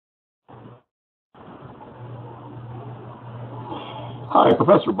Hi,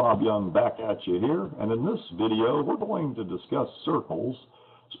 Professor Bob Young back at you here, and in this video we're going to discuss circles,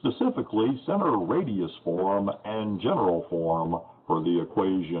 specifically center radius form and general form for the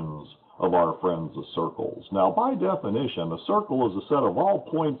equations of our friends the circles. Now, by definition, a circle is a set of all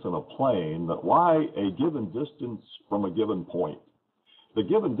points in a plane that lie a given distance from a given point. The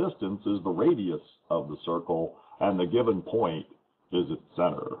given distance is the radius of the circle, and the given point is its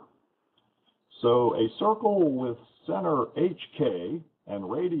center. So a circle with center HK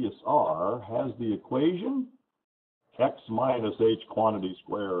and radius R has the equation x minus h quantity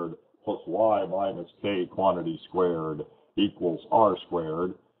squared plus y minus k quantity squared equals r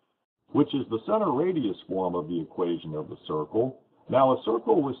squared, which is the center radius form of the equation of the circle. Now, a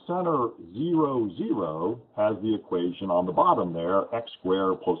circle with center 0, 0 has the equation on the bottom there, x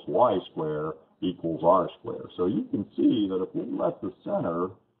squared plus y squared equals r squared. So you can see that if we let the center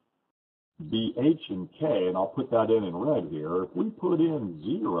be h and k, and I'll put that in red here, if we put in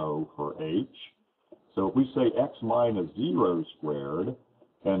 0 for h, so if we say x minus 0 squared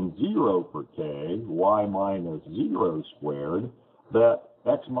and 0 for k, y minus 0 squared, that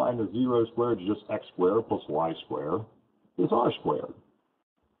x minus 0 squared is just x squared plus y squared is r squared.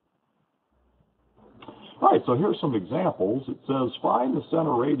 All right, so here's some examples. It says find the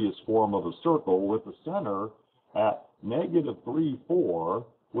center radius form of a circle with the center at -3, 4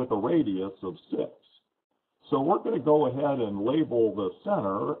 with a radius of 6. So we're going to go ahead and label the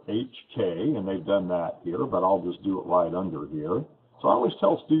center HK, and they've done that here, but I'll just do it right under here. So I always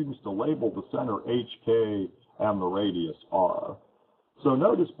tell students to label the center HK and the radius R. So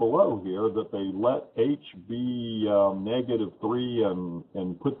notice below here that they let H be -3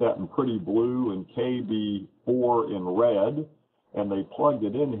 and put that in pretty blue, and K be 4 in red, and they plugged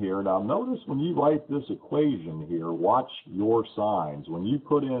it in here. Now notice when you write this equation here, watch your signs. When you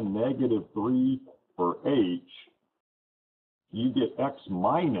put in -3 for H, you get x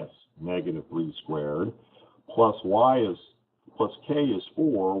minus -3 squared plus K is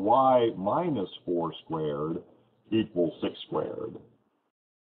 4, y minus 4 squared equals 6 squared.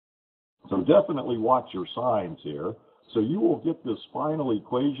 So definitely watch your signs here. So you will get this final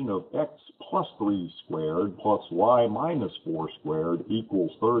equation of x plus 3 squared plus y minus 4 squared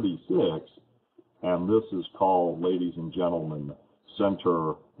equals 36. And this is called, ladies and gentlemen,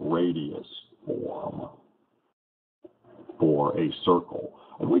 center radius form for a circle.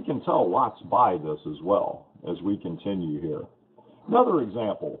 And we can tell lots by this as well as we continue here. Another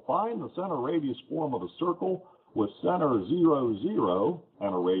example, find the center radius form of a circle with center 0, 0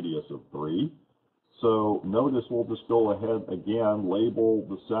 and a radius of 3. So notice we'll just go ahead again, label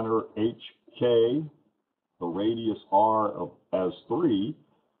the center HK, the radius R as 3.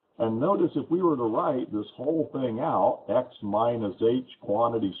 And notice if we were to write this whole thing out, x minus h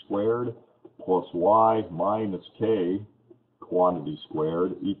quantity squared plus y minus k quantity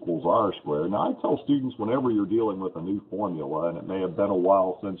squared equals r squared. Now I tell students whenever you're dealing with a new formula, and it may have been a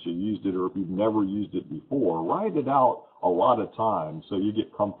while since you used it, or if you've never used it before, write it out a lot of times so you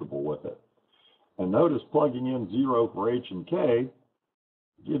get comfortable with it. And notice plugging in 0 for h and k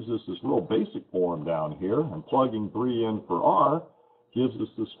gives us this real basic form down here, and plugging 3 in for r gives us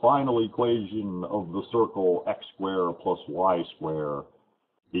this final equation of the circle x squared plus y squared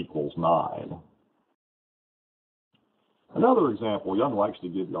equals 9. Another example, Young likes to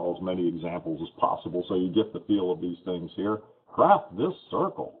give you all as many examples as possible so you get the feel of these things here. Graph this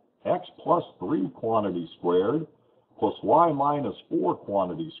circle, x plus 3 quantity squared plus y minus 4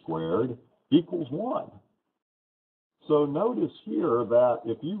 quantity squared equals 1. So notice here that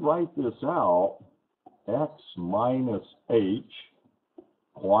if you write this out, x minus h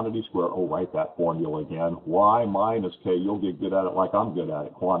quantity squared, oh, write that formula again, y minus k, you'll get good at it like I'm good at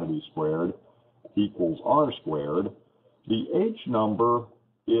it, quantity squared equals r squared. The h number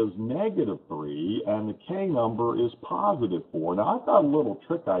is -3 and the k number is +4. Now I've got a little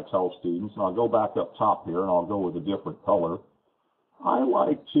trick I tell students, and I'll go back up top here and I'll go with a different color. I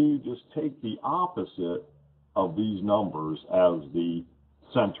like to just take the opposite of these numbers as the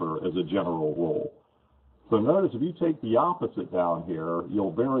center as a general rule. So notice if you take the opposite down here,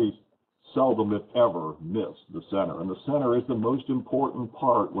 you'll very seldom, if ever, miss the center. And the center is the most important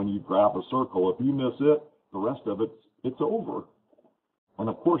part when you graph a circle. If you miss it, the rest of it's over. And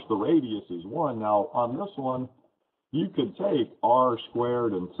of course the radius is 1. Now on this one, you could take r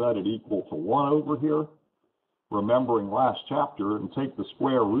squared and set it equal to 1 over here, remembering last chapter, and take the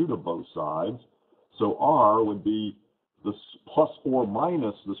square root of both sides. So r would be the +4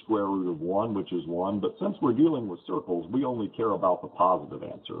 minus the square root of 1, which is 1. But since we're dealing with circles, we only care about the positive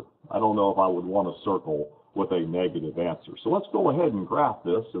answer. I don't know if I would want a circle with a negative answer. So let's go ahead and graph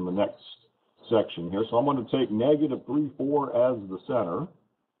this in the next section here. So I'm going to take negative 3, 4 as the center,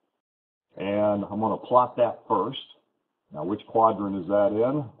 and I'm going to plot that first. Now, which quadrant is that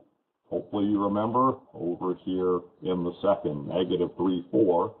in? Hopefully you remember, over here in the second, negative 3,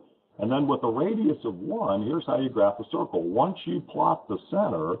 4. And then with a radius of 1, here's how you graph a circle. Once you plot the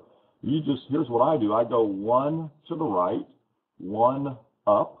center, here's what I do. I go 1 to the right, 1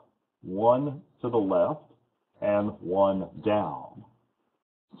 up, 1 to the left, and 1 down.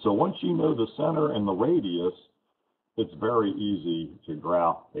 So once you know the center and the radius, it's very easy to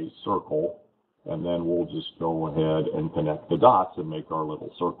graph a circle, and then we'll just go ahead and connect the dots and make our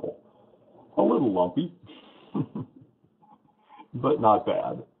little circle. A little lumpy, but not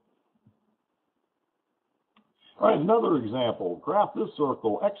bad. All right, another example. Graph this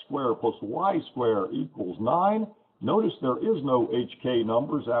circle, x squared plus y squared equals 9. Notice there is no HK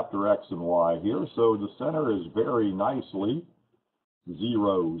numbers after x and y here, so the center is very nicely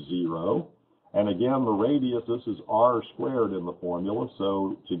 0, 0. And again, the radius, this is r squared in the formula,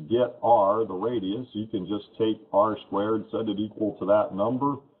 so to get r, the radius, you can just take r squared, set it equal to that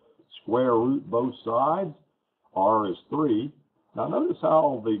number, square root both sides, r is 3. Now notice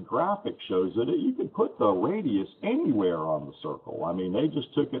how the graphic shows it. You can put the radius anywhere on the circle. I mean, they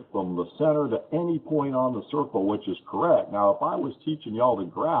just took it from the center to any point on the circle, which is correct. Now, if I was teaching y'all to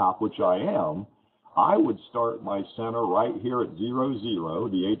graph, which I am, I would start my center right here at 0, 0,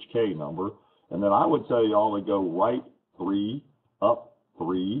 the HK number, and then I would tell y'all to go right 3, up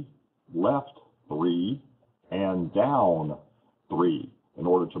 3, left 3, and down 3 in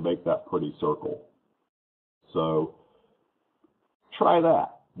order to make that pretty circle. So try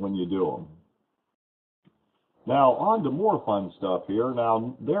that when you do them. Now, on to more fun stuff here.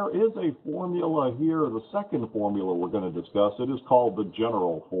 Now, there is a formula here, the second formula we're going to discuss. It is called the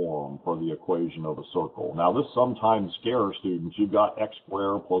general form for the equation of a circle. Now, this sometimes scares students. You've got x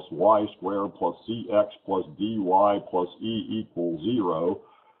squared plus y squared plus cx plus dy plus e equals 0.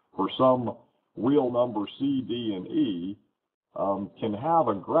 For some real number c, d, and e, can have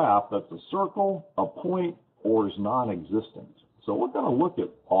a graph that's a circle, a point, or is non-existent. So we're going to look at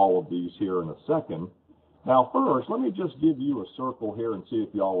all of these here in a second. Now first, let me just give you a circle here and see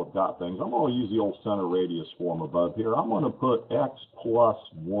if y'all have got things. I'm going to use the old center radius form above here. I'm going to put x plus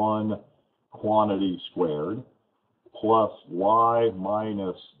 1 quantity squared plus y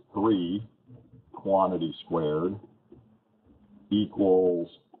minus 3 quantity squared equals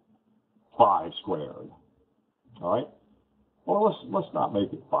 5 squared. All right? Well, let's not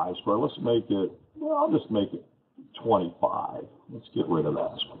make it 5 squared. Let's make it, well, I'll just make it 25. Let's get rid of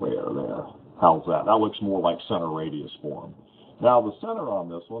that square there. How's that? That looks more like center radius form. Now the center on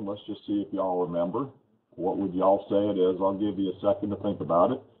this one, let's just see if y'all remember. What would y'all say it is? I'll give you a second to think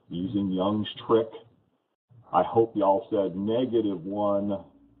about it. Using Young's trick, I hope y'all said -1,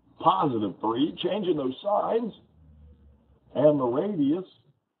 +3, changing those signs. And the radius,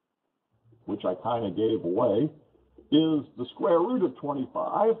 which I kind of gave away, is the square root of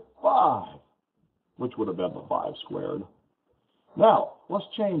 25, 5. Which would have been the 5 squared. Now, let's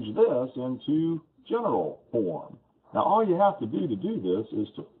change this into general form. Now, all you have to do this is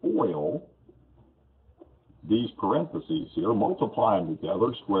to FOIL these parentheses here, multiply them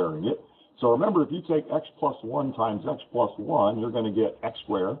together, squaring it. So remember, if you take x plus 1 times x plus 1, you're going to get x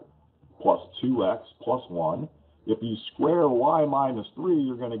squared plus 2x plus 1. If you square y minus 3,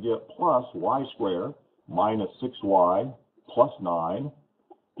 you're going to get plus y squared minus 6y plus 9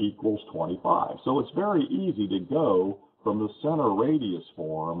 equals 25. So it's very easy to go from the center radius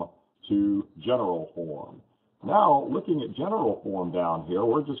form to general form. Now, looking at general form down here,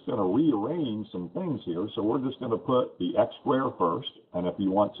 we're just going to rearrange some things here. So we're just going to put the x squared first, and if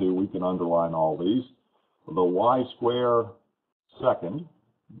you want to, we can underline all these. The y squared second.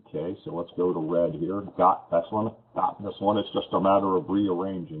 Okay, so let's go to red here. Got this one, got this one. It's just a matter of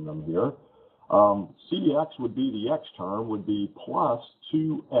rearranging them here. Cx would be the x term, would be plus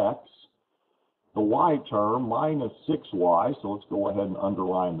 2x. The y term minus 6y, so let's go ahead and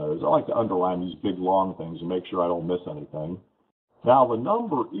underline those. I like to underline these big long things and make sure I don't miss anything. Now the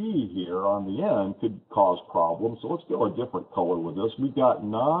number e here on the end could cause problems, so let's go a different color with this. We've got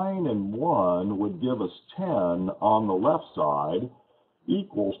 9 and 1 would give us 10 on the left side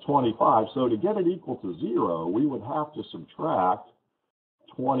equals 25. So to get it equal to 0, we would have to subtract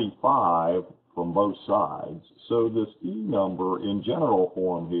 25 from both sides. So this e number in general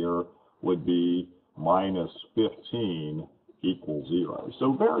form here would be minus 15 equals 0.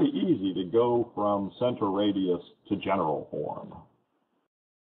 So very easy to go from center radius to general form.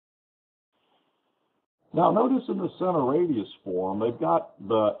 Now notice in the center radius form, they've got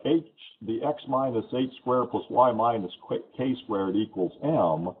the x minus h squared plus y minus k squared equals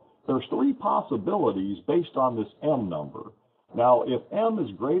m. there's three possibilities based on this m number. Now, if m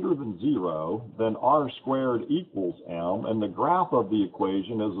is greater than 0, then r squared equals m, and the graph of the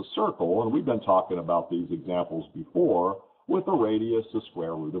equation is a circle, and we've been talking about these examples before, with a radius the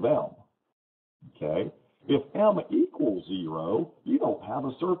square root of m. Okay? If m equals 0, you don't have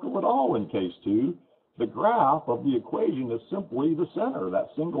a circle at all in case 2. The graph of the equation is simply the center, that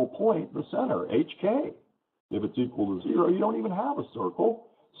single point, the center, hk. If it's equal to 0, you don't even have a circle.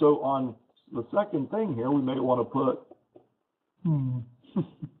 So on the second thing here, we may want to put and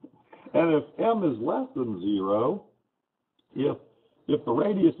if m is less than 0, if the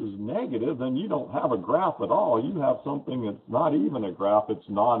radius is negative, then you don't have a graph at all. You have something that's not even a graph, it's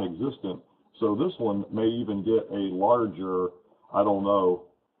non-existent. So this one may even get a larger, I don't know.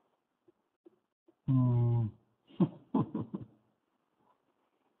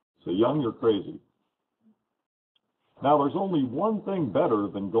 So young, you're crazy. Now there's only one thing better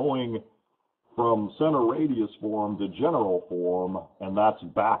than going from center radius form to general form, and that's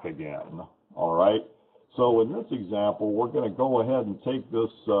back again. All right. So in this example, we're going to go ahead and take this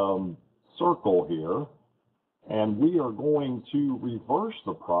circle here, and we are going to reverse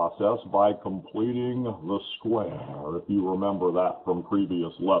the process by completing the square, if you remember that from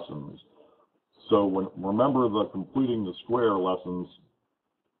previous lessons. So remember the completing the square lessons,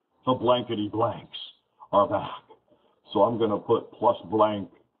 the blankety blanks are back. So I'm going to put plus blank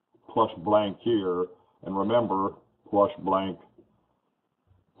here, and remember, plus blank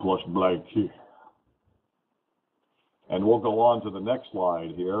here. And we'll go on to the next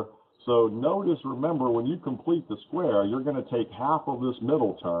slide here. So notice, remember, when you complete the square, you're going to take half of this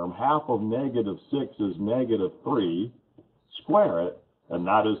middle term, half of negative 6 is negative 3, square it, and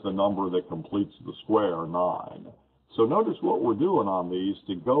that is the number that completes the square, 9. So notice what we're doing on these.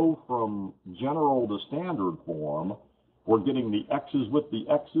 To go from general to standard form, we're getting the x's with the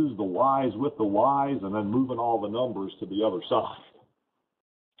x's, the y's with the y's, and then moving all the numbers to the other side.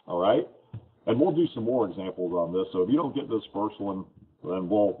 All right? And we'll do some more examples on this. So if you don't get this first one, then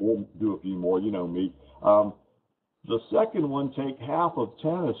we'll do a few more. You know me. The second one, take half of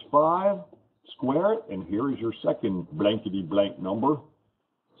 10 is 5, square it, and here is your second blankety blank number.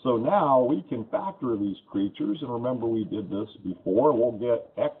 So now we can factor these creatures, and remember we did this before. We'll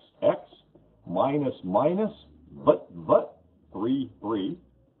get x minus minus, but 3.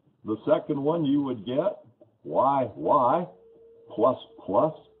 The second one you would get y plus,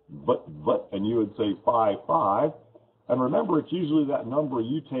 but, and you would say 5. And remember, it's usually that number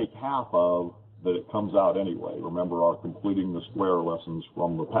you take half of that it comes out anyway. Remember our completing the square lessons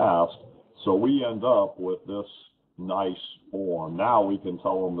from the past. So we end up with this nice form. Now we can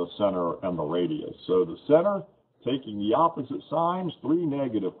tell them the center and the radius. So the center, taking the opposite signs, 3,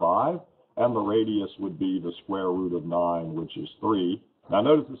 negative 5, and the radius would be the square root of 9, which is 3. Now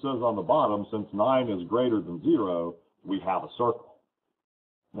notice it says on the bottom, since 9 is greater than 0, we have a circle.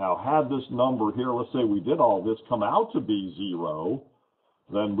 Now, had this number here, let's say we did all this, come out to be 0,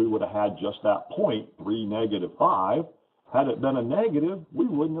 then we would have had just that point, 3, negative 5. Had it been a negative, we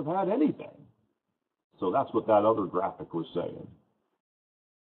wouldn't have had anything. So that's what that other graphic was saying.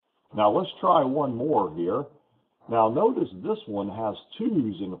 Now, let's try one more here. Now, notice this one has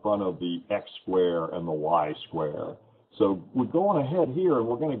 2's in front of the x square and the y square. So we're going ahead here, and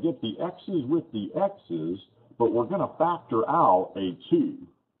we're going to get the x's with the x's, but we're going to factor out a 2.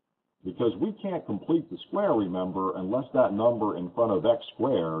 Because we can't complete the square, remember, unless that number in front of x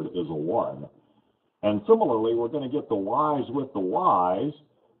squared is a 1. And similarly, we're going to get the y's with the y's,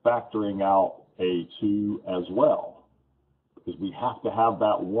 factoring out a 2 as well. Because we have to have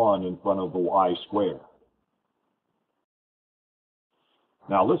that 1 in front of the y squared.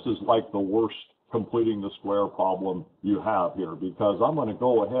 Now, this is like the worst completing the square problem you have here, because I'm going to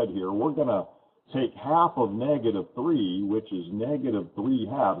go ahead here. We're going to take half of negative 3, which is negative 3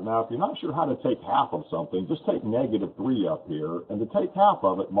 halves. Now, if you're not sure how to take half of something, just take negative 3 up here, and to take half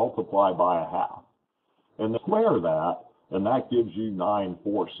of it, multiply by a half. And square that, and that gives you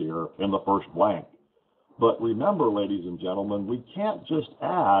 9/4 here in the first blank. But remember, ladies and gentlemen, we can't just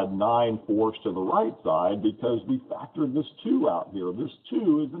add 9/4 to the right side because we factored this 2 out here. This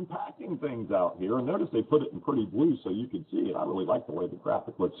 2 is impacting things out here. And notice they put it in pretty blue so you can see it. I really like the way the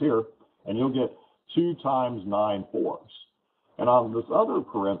graphic looks here. And you'll get 2 times 9/4. And on this other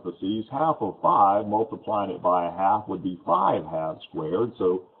parentheses, half of 5, multiplying it by a half would be 5 halves squared.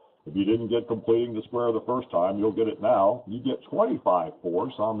 So if you didn't get completing the square the first time, you'll get it now. You get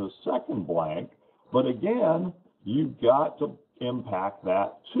 25/4 on the second blank. But again, you've got to impact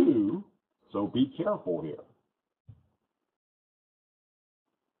that 2, so be careful here.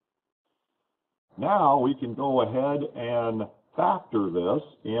 Now we can go ahead and factor this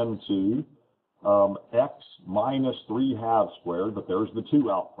into x minus 3/2 squared, but there's the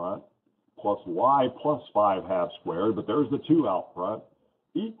 2 out front, plus y plus 5/2 squared, but there's the 2 out front,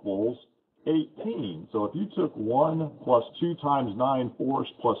 equals 18. So if you took 1 plus 2 times 9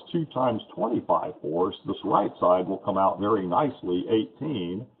 fourths plus 2 times 25 fourths, this right side will come out very nicely,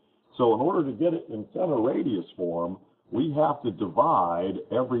 18. So in order to get it in center radius form, we have to divide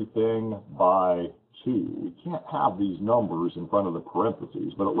everything by 2. We can't have these numbers in front of the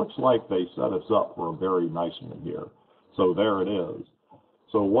parentheses, but it looks like they set us up for a very nice one here. So there it is.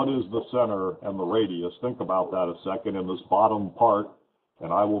 So what is the center and the radius? Think about that a second in this bottom part,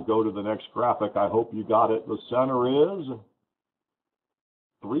 and I will go to the next graphic. I hope you got it. The center is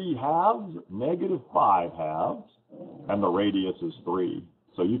 3/2, negative 5/2, and the radius is 3.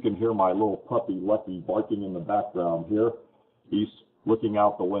 So you can hear my little puppy Lucky barking in the background here. He's looking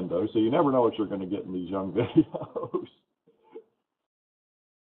out the window. So you never know what you're going to get in these young videos.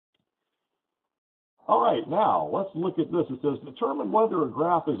 All right, now let's look at this. It says determine whether a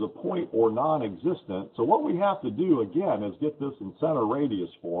graph is a point or non-existent. So what we have to do again is get this in center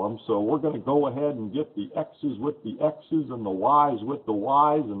radius form. So we're going to go ahead and get the x's with the x's and the y's with the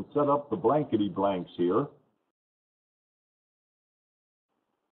y's and set up the blankety blanks here.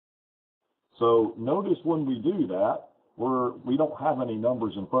 So notice when we do that, we don't have any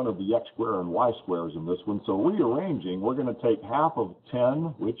numbers in front of the x square and y squares in this one. So rearranging, we're going to take half of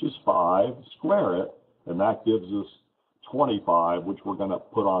 10, which is 5, square it, and that gives us 25, which we're going to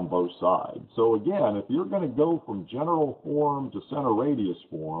put on both sides. So again, if you're going to go from general form to center radius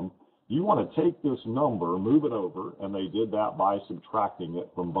form, you want to take this number, move it over, and they did that by subtracting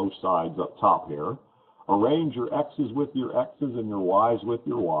it from both sides up top here. Arrange your x's with your x's and your y's with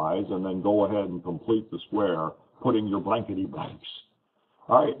your y's, and then go ahead and complete the square, putting your blankety blanks.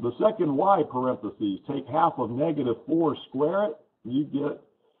 All right, the second y parentheses, take half of negative 4, square it, you get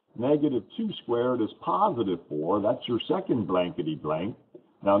negative 2 squared is positive 4. That's your second blankety blank.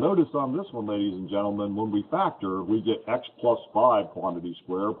 Now notice on this one, ladies and gentlemen, when we factor, we get x plus 5 quantity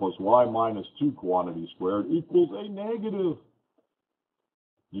squared plus y minus 2 quantity squared equals a negative.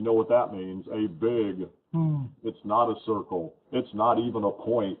 You know what that means, a big. It's not a circle. It's not even a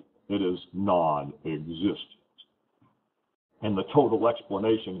point. It is non-existent. And the total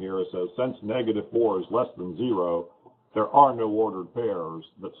explanation here says, since negative 4 is less than 0, there are no ordered pairs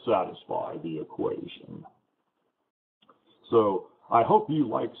that satisfy the equation. So I hope you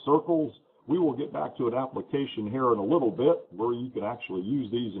like circles. We will get back to an application here in a little bit where you can actually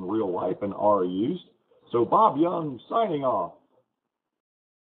use these in real life and are used. So Bob Young signing off.